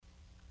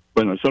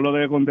Bueno, eso lo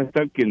debe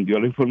contestar quien dio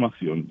la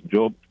información.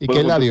 Yo ¿Y puedo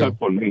quién la contestar dio?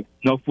 por mí,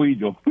 no fui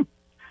yo.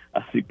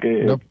 Así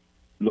que No,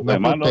 lo no fue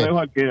demás lo usted. dejo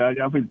a que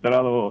haya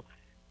filtrado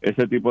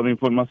ese tipo de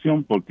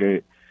información,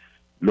 porque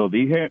lo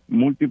dije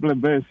múltiples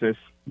veces.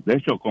 De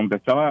hecho,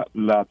 contestaba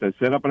la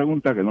tercera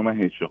pregunta que no me has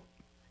hecho.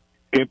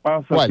 ¿Qué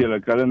pasa si ¿Cuál? el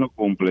alcalde no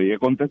cumple? Y he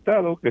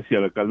contestado que si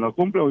el alcalde no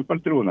cumple, voy para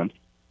el tribunal.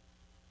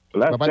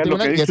 ¿Verdad? Va para Eso el es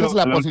lo que tribunal he y esa dicho es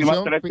la en las últimas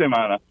posición, 3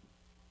 semanas.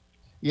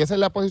 y esa es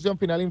la posición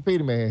final y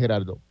firme,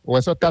 Gerardo. O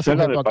eso está Esa es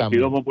la sujeto del a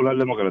Partido cambio. Popular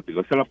Democrático.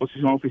 Esa es la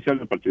posición oficial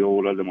del Partido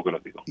Popular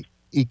Democrático.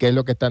 ¿Y qué es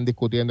lo que están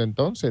discutiendo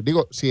entonces?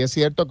 Digo, si es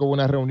cierto que hubo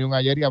una reunión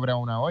ayer y habrá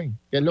una hoy,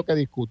 ¿qué es lo que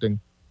discuten?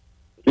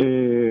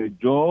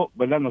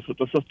 ¿Verdad?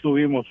 Nosotros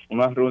sostuvimos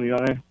unas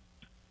reuniones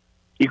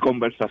y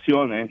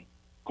conversaciones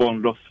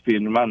con los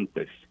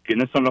firmantes.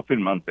 ¿Quiénes son los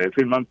firmantes? El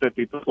firmante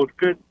Tito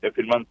Burquet, el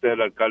firmante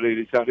del alcalde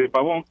Irizarry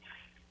Pavón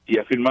y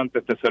el firmante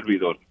este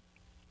servidor.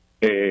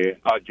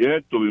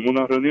 Ayer tuvimos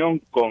una reunión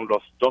con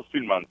los dos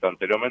firmantes.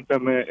 Anteriormente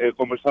me he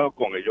conversado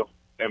con ellos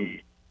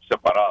en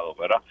separados,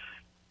 ¿verdad?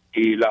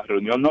 Y la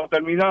reunión no ha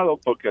terminado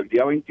porque el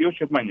día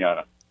 28 es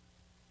mañana.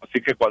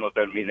 Así que cuando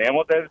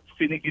terminemos de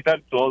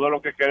finiquitar todo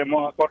lo que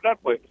queremos acordar,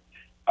 pues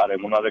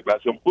haremos una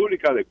declaración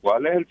pública de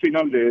cuál es el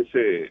final de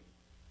ese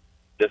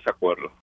acuerdo.